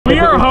We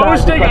are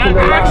hosting an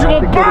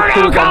actual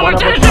burnout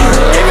competition! Oh,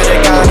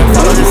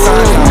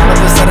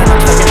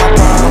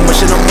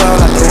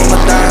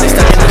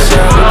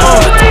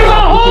 there's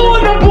a hole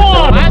in the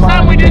block! Last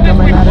time we did this,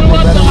 we blew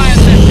up the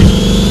last engine.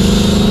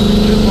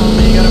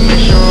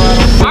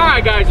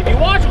 Alright guys, if you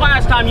watched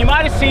last time, you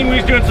might have seen we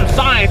was doing some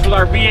science with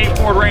our V8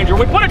 Ford Ranger.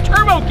 We put a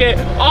turbo kit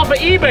off of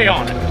eBay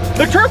on it.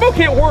 The turbo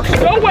kit works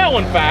so well,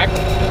 in fact,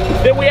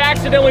 that we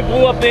accidentally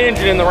blew up the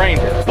engine in the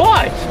Ranger.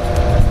 But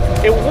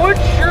it would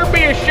sure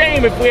be a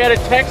shame if we had a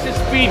Texas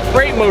Speed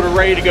crate motor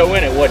ready to go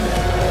in it, wouldn't it?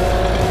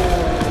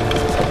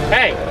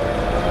 Hey,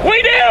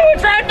 we do!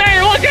 It's right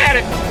there, look at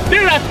it!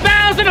 Dude,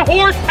 1,000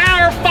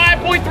 horsepower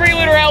 5.3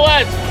 liter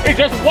LS is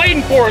just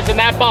waiting for us in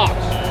that box.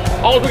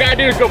 All we gotta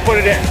do is go put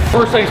it in.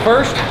 First things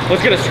first,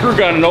 let's get a screw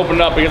gun and open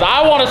it up because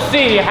I wanna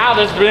see how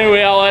this new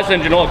LS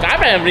engine looks. I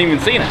haven't even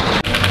seen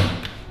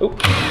it.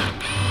 Oop.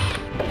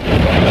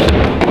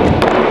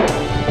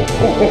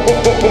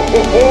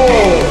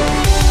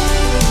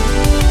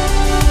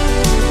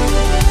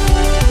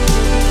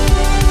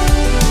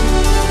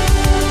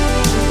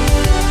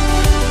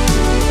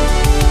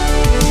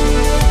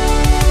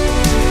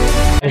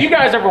 Have you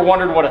guys ever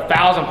wondered what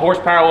 1,000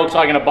 horsepower looks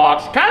like in a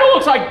box? Kind of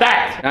looks like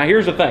that. Now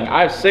here's the thing,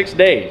 I have 6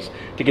 days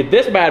to get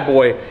this bad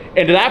boy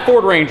into that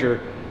Ford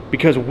Ranger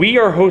because we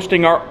are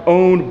hosting our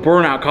own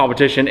burnout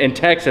competition in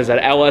Texas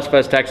at LS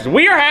Fest, Texas.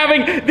 We are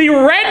having the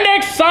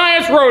Redneck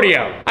Science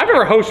Rodeo. I've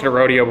never hosted a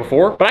rodeo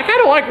before, but I kind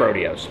of like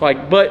rodeos.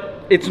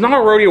 But it's not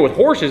a rodeo with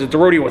horses, it's a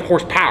rodeo with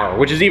horsepower,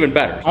 which is even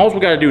better. All we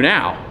gotta do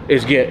now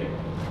is get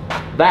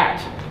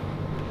that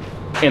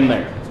in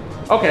there.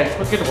 Okay,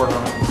 let's get to work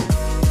on it.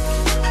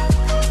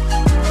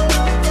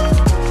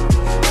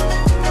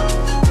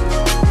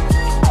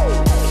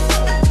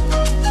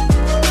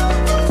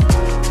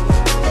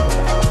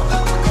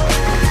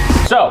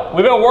 So,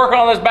 we've been working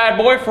on this bad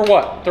boy for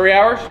what, 3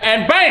 hours?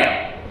 And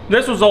bam!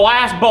 This was the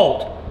last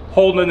bolt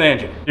holding in the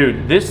engine.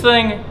 Dude, this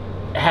thing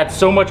had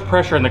so much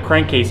pressure in the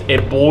crankcase,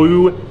 it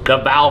blew the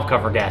valve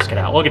cover gasket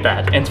out. Look at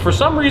that. And for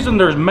some reason,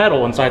 there's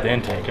metal inside the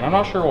intake, and I'm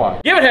not sure why.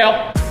 Give it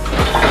hell.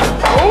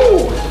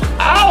 Oh,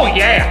 oh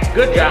yeah,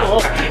 good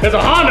job. It's a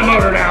Honda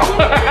motor now.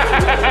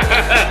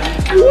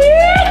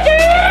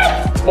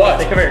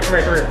 What? Hey, come here.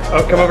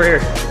 Oh, come over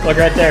here. Look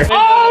right there.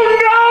 Oh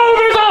no,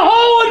 there's a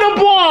hole in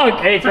the block.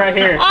 Hey, it's right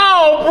here.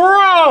 Oh,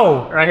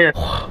 bro. Right here.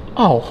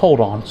 Oh, hold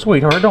on,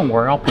 sweetheart, don't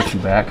worry, I'll put you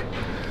back.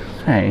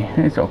 Hey,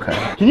 it's okay.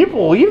 Can you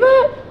believe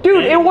that?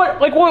 Dude, it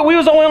went, like, what, we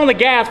was only on the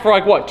gas for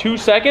like, what, 2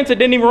 seconds? It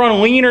didn't even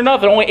run lean or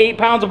nothing, only 8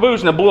 pounds of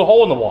boost and it blew a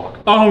hole in the block.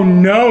 Oh,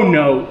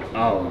 no.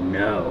 Oh,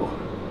 no.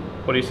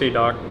 What do you see,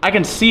 Doc? I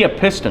can see a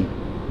piston.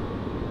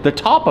 The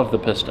top of the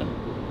piston.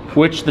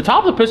 Which, the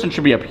top of the piston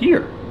should be up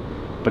here.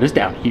 But it's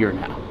down here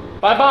now.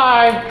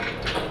 Bye-bye.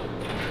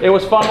 It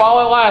was fun while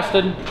it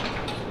lasted.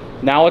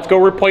 Now let's go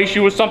replace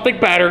you with something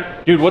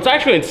better. Dude, what's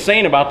actually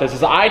insane about this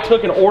is I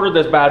took and ordered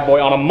this bad boy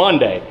on a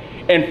Monday.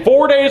 And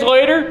 4 days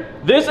later,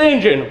 this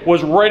engine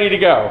was ready to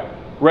go.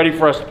 Ready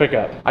for us to pick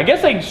up. I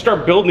guess they can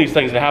start building these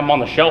things and have them on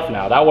the shelf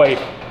now. That way,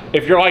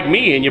 if you're like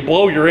me and you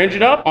blow your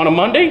engine up on a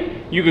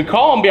Monday, you can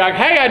call and be like,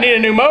 hey, I need a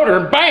new motor,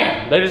 and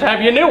bam, they just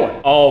have you a new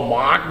one. Oh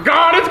my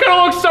God, it's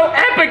gonna look so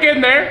epic in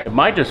there. It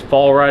might just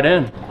fall right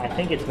in. I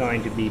think it's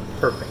going to be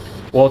perfect.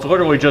 Well, it's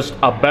literally just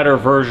a better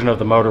version of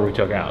the motor we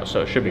took out,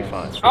 so it should be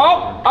fine.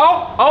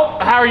 Oh,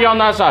 how are you on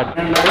that side?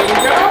 And there we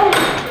go.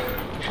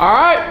 All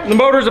right, the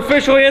motor's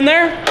officially in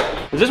there.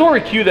 Is this where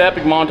we cue the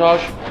epic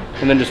montage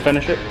and then just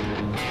finish it?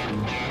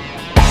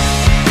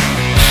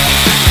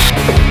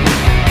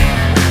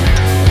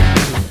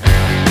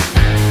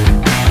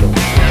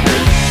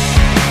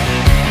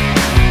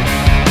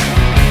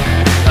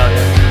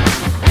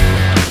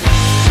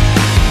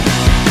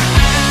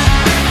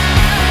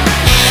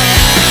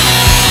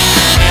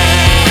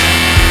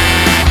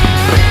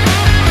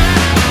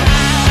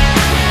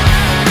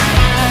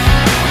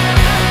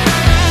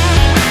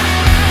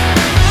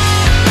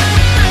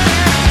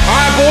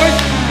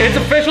 It's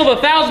official, the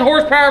 1,000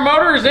 horsepower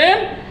motor is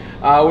in.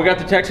 We got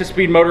the Texas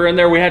Speed motor in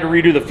there. We had to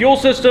redo the fuel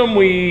system.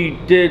 We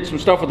did some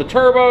stuff with the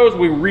turbos.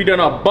 We redone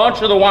a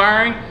bunch of the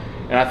wiring.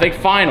 And I think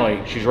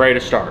finally she's ready to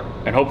start.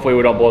 And hopefully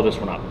we don't blow this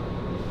one up.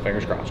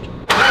 Fingers crossed.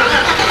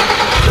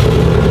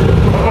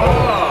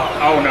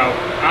 Oh no.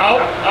 Oh,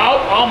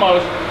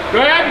 almost. Go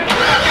ahead.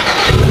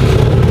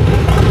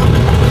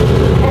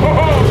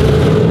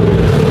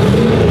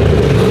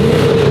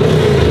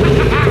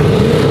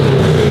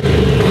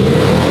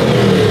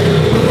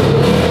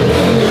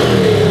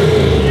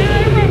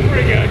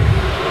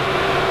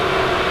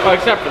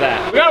 Except for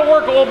that. We gotta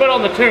work a little bit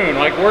on the tune.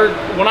 Like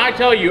when I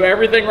tell you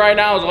everything right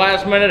now is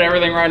last minute,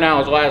 everything right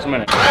now is last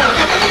minute. See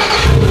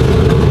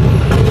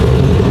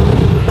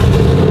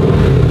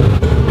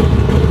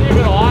if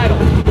it'll idle.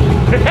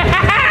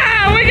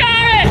 We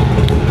got it!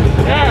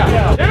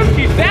 Yeah. Dude,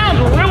 she sounds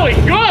really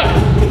good.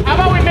 How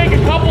about we make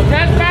a couple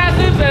test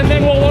passes and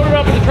then we'll load it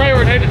up in the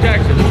trailer and head to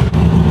Texas.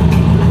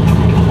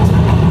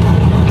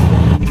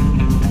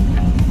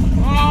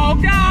 Oh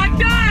God,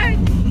 dang!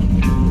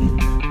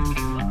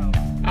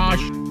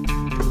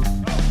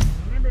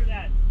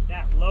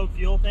 low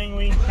fuel thing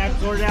we haven't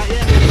sorted out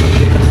yet.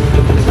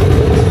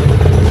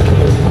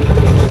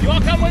 You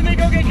want to come with me,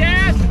 go get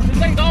gas? This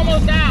thing's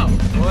almost out.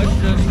 Well, let's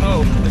just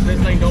hope that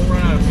this thing don't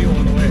run out of fuel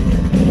on the way.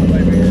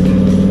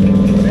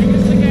 Take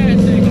us to the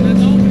gas station.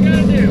 That's all we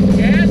gotta do.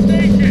 Gas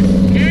station.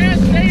 Gas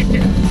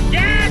station.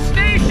 Gas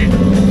station.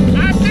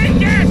 I said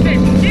gas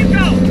station. Keep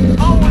going.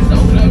 Oh, we're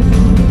so close.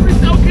 We're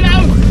so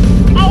close.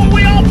 Oh,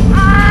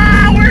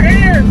 we're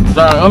here.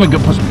 Let me go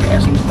put some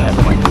gas in this bad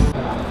boy.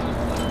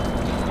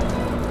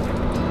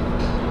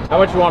 How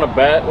much you want to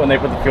bet when they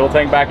put the fuel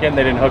tank back in,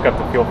 they didn't hook up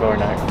the fuel filler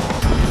neck?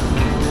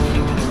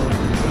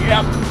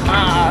 Yep.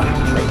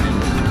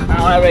 I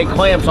don't have any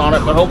clamps on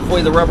it, but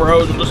hopefully the rubber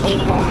hose will just hold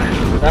it on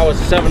there. That was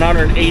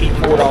 $784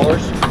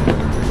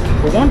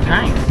 for one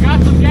tank.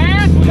 Got some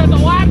gas. We got the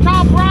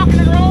laptop rocking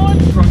and rolling.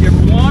 We're gonna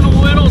give one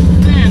little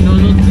spin.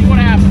 Let's see what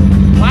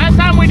happens. Last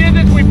time we did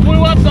this, we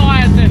blew up the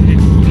last engine.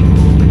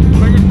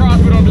 Fingers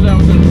crossed we don't do that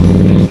with this.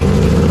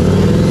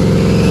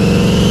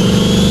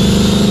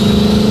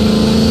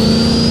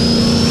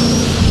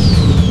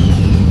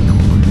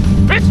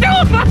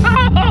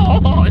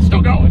 It's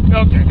still going.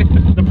 Okay.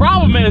 The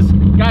problem is,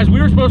 guys,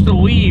 we were supposed to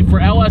leave for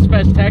LS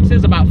Fest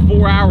Texas about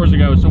 4 hours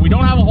ago, so we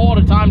don't have a whole lot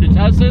of time to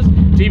test this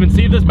to even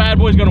see if this bad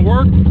boy's gonna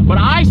work. But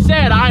I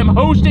said I am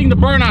hosting the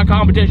burnout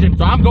competition,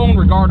 so I'm going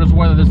regardless of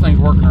whether this thing's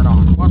working or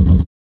not. What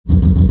the?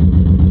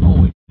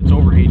 Holy, it's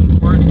overheating.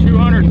 We're at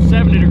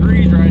 270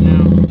 degrees right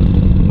now.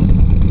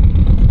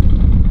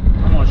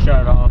 I'm gonna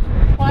shut it off.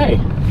 Well, hey,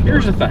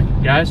 here's the thing,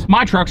 guys.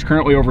 My truck's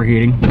currently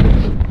overheating.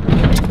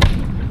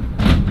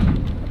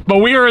 But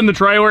we are in the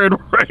trailer and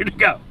we're ready to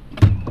go.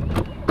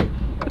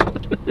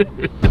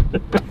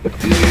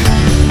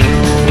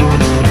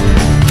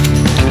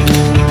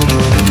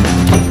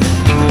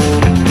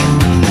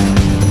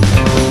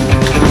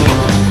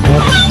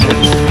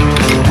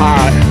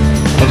 Alright,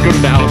 let's go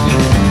to Dallas.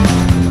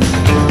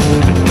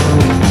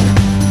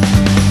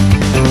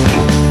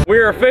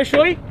 We're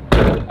officially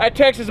at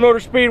Texas Motor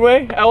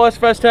Speedway, LS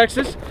Fest,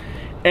 Texas.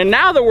 And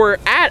now that we're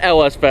at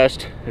LS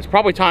Fest, it's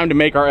probably time to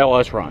make our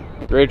LS run.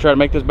 You ready to try to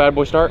make this bad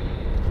boy start?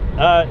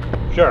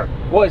 Sure.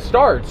 Well, it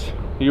starts.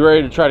 You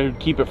ready to try to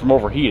keep it from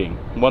overheating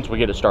once we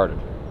get it started?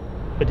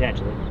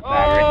 Potentially.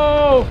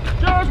 Oh,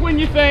 just when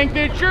you think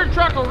that your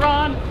truck will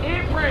run,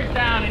 it breaks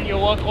down and you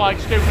look like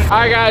stupid. All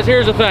right, guys,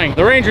 here's the thing.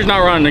 The Ranger's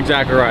not running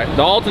exactly right.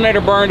 The alternator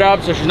burned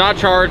up, so she's not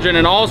charging,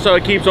 and also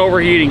it keeps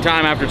overheating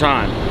time after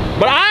time.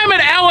 But I'm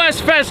at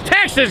LS Fest,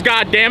 Texas,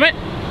 goddammit,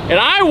 and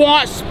I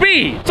want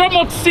speed. So I'm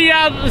gonna see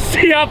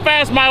how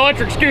fast my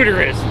electric scooter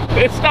is.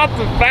 It's not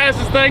the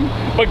fastest thing,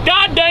 but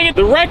god dang it,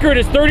 the record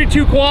is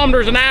 32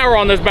 kilometers an hour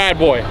on this bad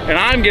boy, and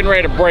I'm getting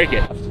ready to break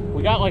it.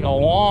 We got like a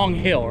long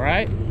hill,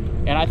 right?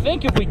 And I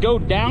think if we go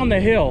down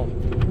the hill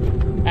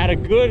at a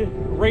good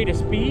rate of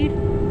speed,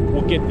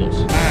 we'll get this.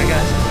 All right,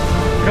 guys,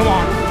 come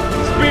on.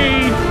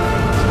 Speed,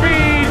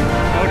 speed.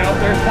 Oh no,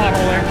 there's a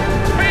pothole there.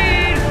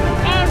 Speed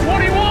on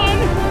 21,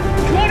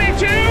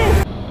 22,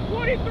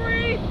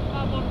 23.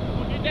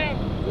 We'll get down.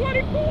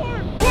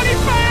 24,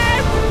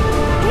 25,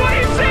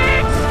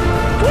 26,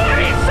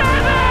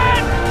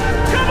 27.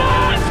 Come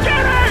on,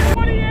 Scooter.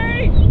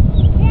 28,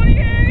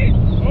 28.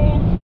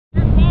 Oh,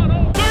 there's a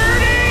pothole.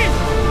 30.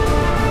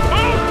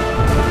 Oh.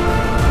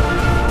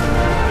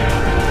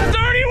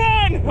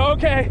 31.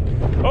 Okay.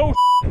 Oh,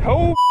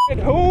 oh,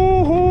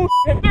 oh,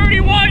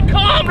 31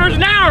 kilometers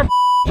an hour.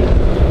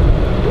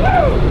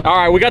 All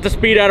right, we got the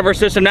speed out of our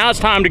system. Now it's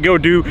time to go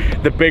do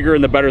the bigger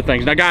and the better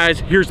things. Now, guys,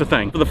 here's the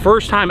thing. For the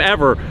first time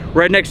ever,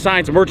 Redneck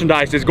Science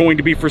Merchandise is going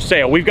to be for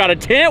sale. We've got a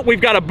tent,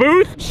 we've got a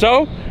booth.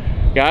 So,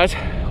 guys,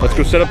 let's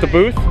go set up the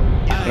booth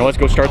and let's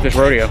go start this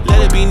rodeo.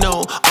 Let it be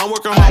known, I'm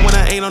working hard when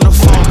I ain't on the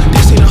phone.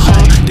 This ain't a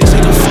home, this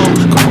ain't a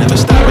phone. Car never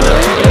stopping,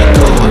 I'm taking it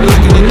cold. I'm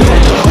locking it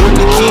down, I'm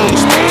the key.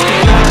 Supposed to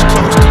be eyes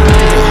closed,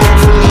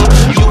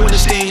 hopefully. You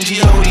understand,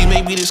 G.O.D.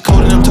 Maybe this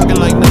cold and I'm talking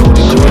like no.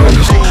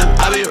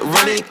 I've been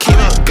running, came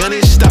out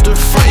gunning, stopped the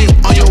fronting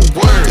on your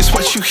word. It's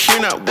what you hear,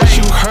 not what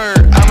you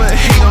heard. I'ma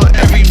hang on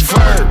every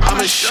verb.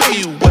 I'ma show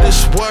you what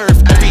it's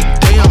worth. Every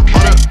day I'm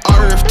on the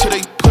earth till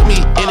they put me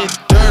in the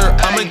dirt.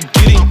 I'ma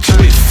get into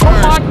it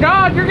first. Oh my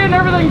God, you're getting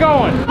everything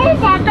going. Oh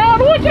my God,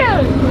 look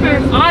at it.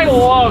 I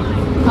love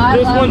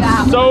this one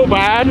so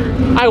bad.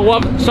 I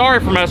love it. Sorry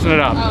for messing it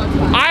up.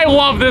 I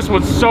love this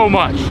one so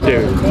much.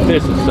 Dude,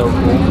 this is so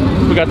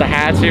cool. We got the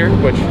hats here,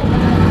 which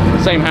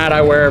same hat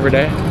I wear every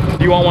day.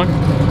 Do you want one?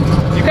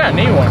 You kind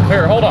of need one.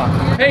 Here, hold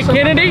on. Hey,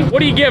 Kennedy, what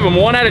do you give him?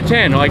 1 out of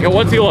 10. Like,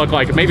 what's he look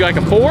like? Maybe like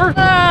a 4? Oh,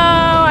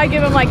 I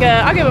give him like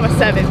I'll give him a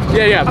 7.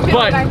 Yeah, but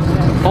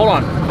hold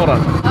on.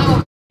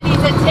 Oh, he's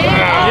a 10.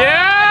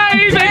 Yeah,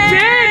 he's a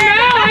 10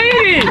 now,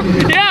 ain't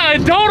he? Yeah,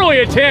 totally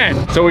a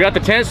 10. So we got the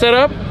tent set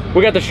up.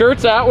 We got the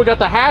shirts out. We got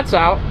the hats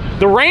out.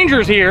 The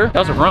Ranger's here.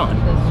 Doesn't run.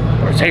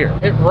 Or it's here.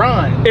 It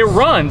runs. It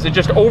runs. It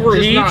just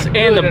overheats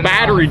and the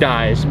battery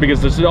dies because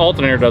this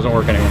alternator doesn't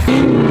work anymore.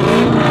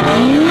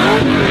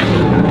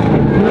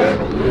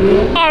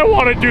 I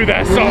want to do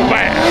that so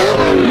bad.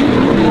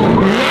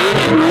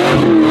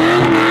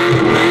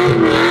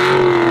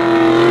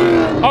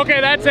 Okay,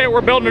 that That's it,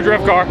 we're building a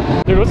drift car.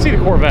 Dude, let's see the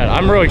Corvette.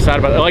 I'm really excited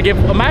about it. Like,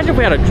 imagine if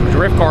we had a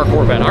drift car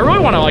Corvette. I really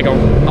want like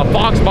a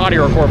Fox body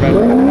or a Corvette. Dude,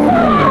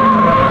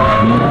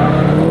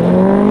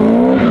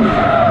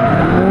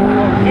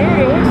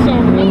 it looks so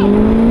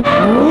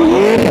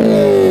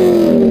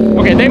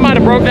cool. Okay, they might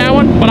have broke that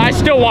one, but I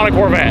still want a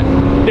Corvette.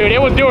 Dude,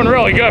 it was doing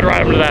really good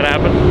right after that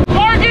happened.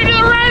 Marky to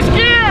the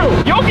rescue!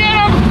 You'll get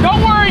him!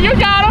 Don't worry, you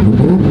got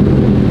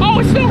him! Oh,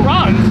 it still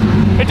runs.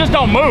 It just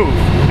don't move.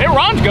 It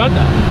runs good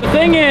though. The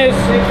thing is,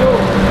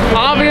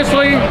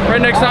 obviously,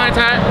 Redneck Science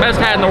best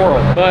hat in the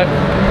world, but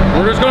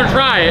we're just gonna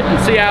try it and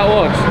see how it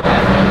looks.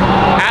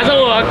 How's it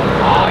look?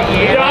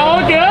 It all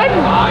look good?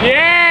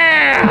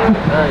 Yeah!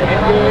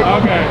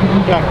 Okay.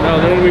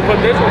 No, then we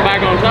put this one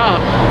back on top,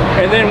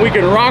 and then we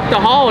can rock the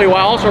Holly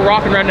while also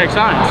rocking Redneck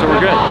Science, so we're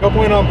good. No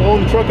plan on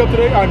blowing the truck up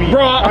today? I mean,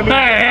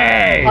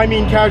 hey! I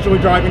mean casually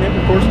driving it,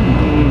 of course.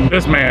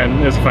 This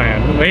man is a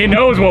fan. He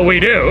knows what we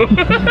do.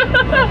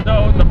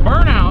 So the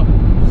burnout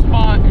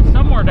spot is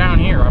somewhere down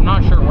here. I'm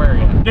not sure where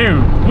yet.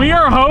 Dude, we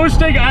are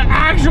hosting an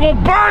actual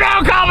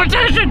burnout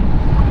competition.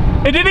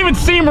 It didn't even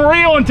seem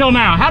real until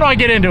now. How do I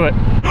get into it?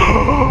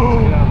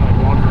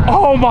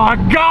 Oh my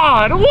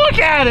God, look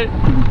at it.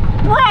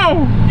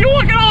 Bro, you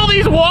look at all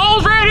these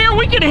walls right here.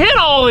 We can hit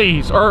all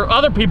these, or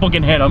other people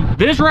can hit them.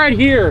 This right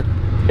here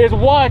is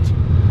what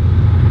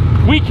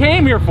we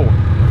came here for.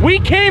 We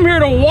came here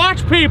to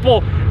watch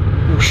people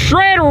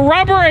shred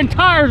rubber and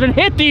tires and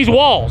hit these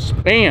walls.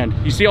 And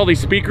you see all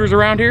these speakers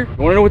around here?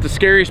 You wanna know what the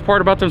scariest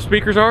part about them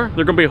speakers are?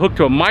 They're gonna be hooked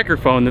to a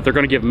microphone that they're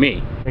gonna give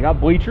me. They got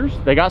bleachers,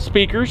 they got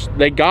speakers,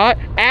 they got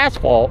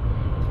asphalt.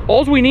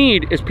 All we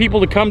need is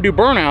people to come do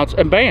burnouts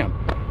and bam,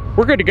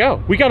 we're good to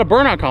go. We got a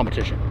burnout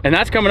competition and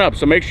that's coming up.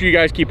 So make sure you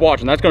guys keep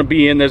watching. That's gonna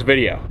be in this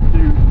video.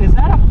 Dude, is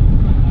that a,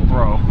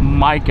 bro,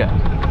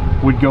 Micah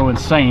would go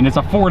insane. It's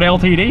a Ford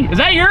LTD. Is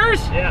that yours?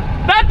 Yeah.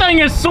 That thing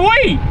is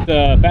sweet.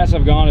 The fastest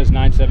I've gone is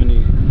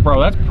 970. Bro,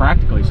 that's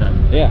practically set.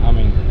 Yeah, I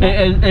mean.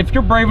 If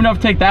you're brave enough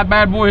to take that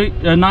bad boy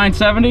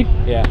 970.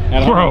 Yeah,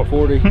 at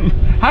 140.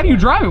 How do you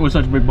drive it with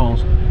such big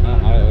balls?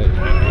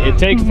 It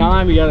takes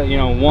time. You gotta, you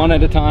know, one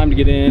at a time to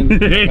get in.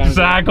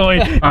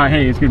 Exactly. All right,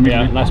 hey, it's good to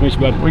meet you. Nice to meet you,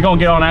 buddy. We're gonna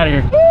get on out of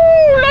here.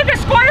 Woo, look at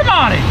square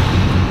body.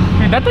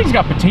 Dude, that thing's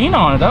got patina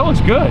on it. That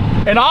looks good.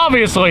 And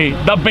obviously,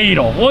 the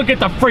Beetle. Look at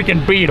the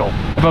freaking Beetle.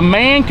 If a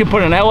man can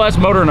put an LS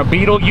motor in a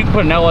Beetle, you can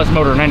put an LS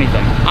motor in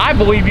anything. I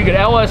believe you could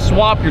LS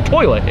swap your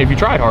toilet if you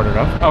tried hard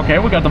enough. Okay,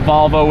 we got the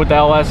Volvo with the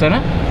LS in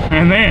it.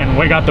 And then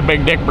we got the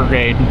Big Dick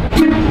Brigade.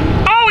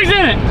 Oh, he's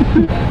in it.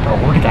 Oh,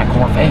 look at that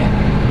Corvette.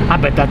 I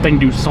bet that thing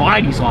do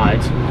slidey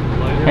slides.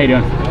 How you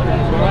doing?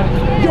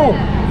 Yo,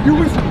 you're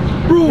with,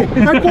 bro,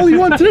 I follow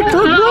you on TikTok,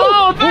 bro.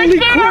 Oh, thanks,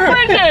 man. I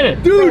appreciate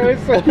it. Dude,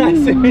 it's so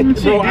nice to meet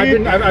you. bro,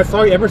 I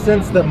saw you ever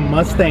since the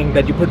Mustang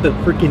that you put the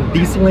freaking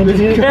diesel engine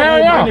in. Hell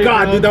yeah. Oh my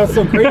God, dude, that was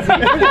so crazy.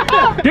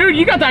 Dude,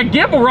 you got that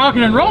gimbal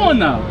rocking and rolling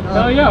though.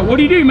 Hell yeah. What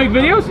do? You make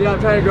videos? Yeah, I'm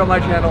trying to grow my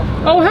channel.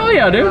 Oh, hell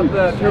yeah, dude.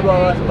 The Turbo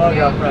LS bug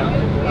out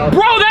front.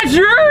 Bro, that's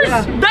yours?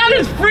 Yeah. That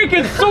is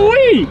freaking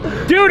sweet.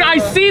 Dude, I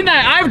seen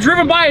that. I've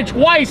driven by it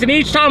twice, and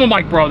each time I'm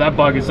like, bro, that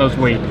bug is so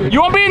sweet. You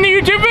want to be in the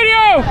YouTube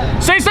video?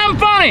 Say something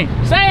funny.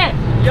 Say it.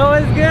 Yo,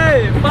 it's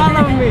good.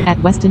 Follow me. At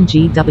Weston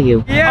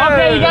GW. Yeah.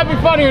 Okay, you got to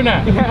be funnier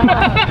now.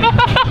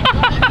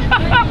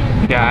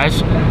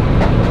 Guys,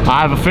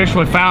 I've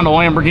officially found a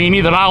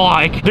Lamborghini that I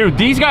like. Dude,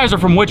 these guys are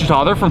from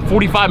Wichita. They're from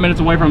 45 minutes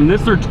away from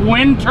this. They're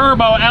twin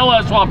turbo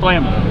LS swapped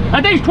Lambo.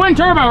 That thing's twin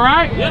turbo,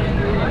 right?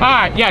 Yeah. All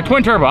right, yeah,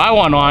 twin turbo. I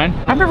want one.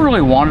 I've never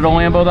really wanted a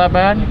Lambo that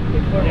bad,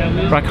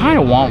 but I kind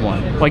of want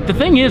one. Like, the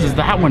thing is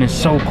that one is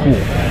so cool.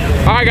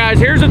 All right, guys,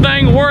 here's the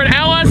thing. We're at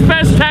LS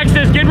Fest,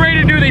 Texas, getting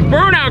ready to do the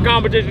burnout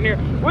competition here.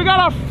 We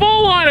got a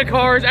full line of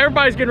cars.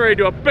 Everybody's getting ready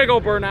to do a big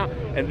old burnout,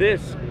 and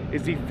this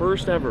is the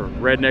first ever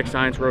Redneck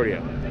Science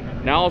Rodeo.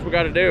 Now all we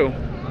got to do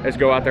is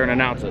go out there and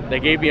announce it. They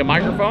gave me a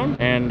microphone,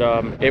 and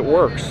it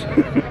works,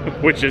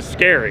 which is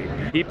scary.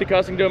 Keep the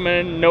cussing to a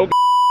minute. No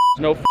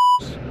no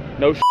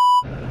no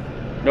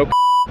no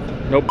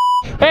no.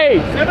 Hey,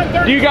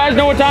 do you guys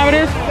know what time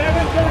it is?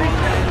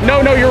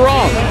 7:30. No, you're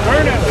wrong.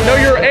 Burnout. No,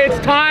 it's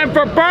time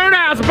for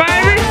burnouts,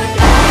 baby.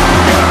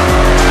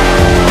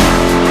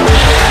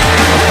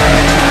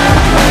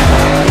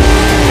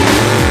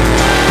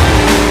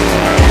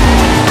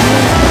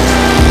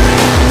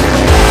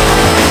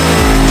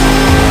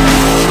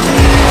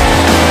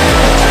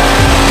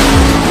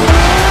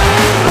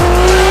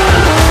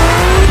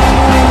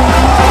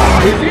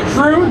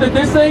 That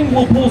this thing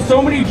will pull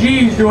so many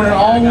G's doing an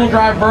all-wheel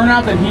drive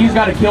burnout that he's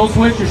got a kill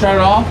switch to shut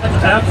it off?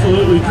 That's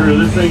absolutely true.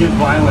 This thing is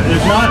violent.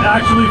 It's not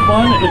actually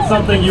fun. It's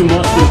something you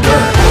must endure.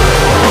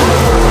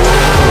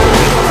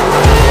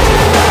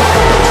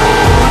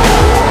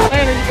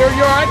 Man, are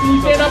you all right? Can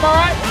you stand up all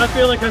right? I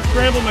feel like I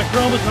scrambled my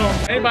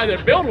chromosomes. Anybody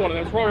that built one of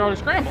them is probably already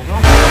scrambled. Huh?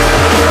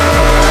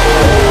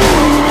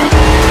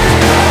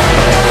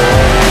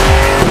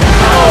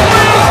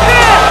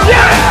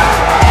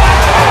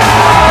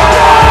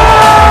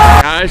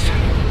 Guys,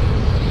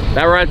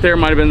 that right there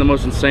might have been the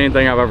most insane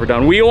thing I've ever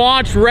done. We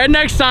launched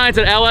Redneck Science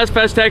at LS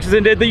Fest, Texas,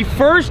 and did the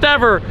first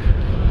ever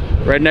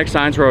Redneck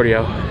Science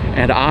Rodeo,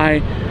 and I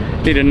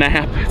need a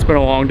nap. It's been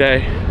a long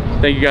day.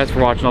 Thank you guys for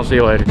watching. I'll see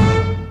you later.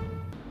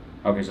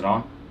 Okay, is it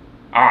on?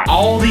 All right.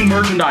 All the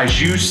merchandise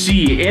you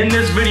see in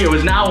this video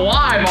is now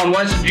live on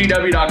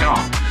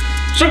WesternGW.com.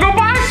 So go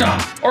buy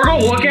some or go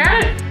look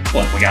at it.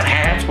 Look, we got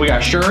hats, we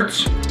got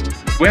shirts,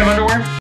 we have underwear.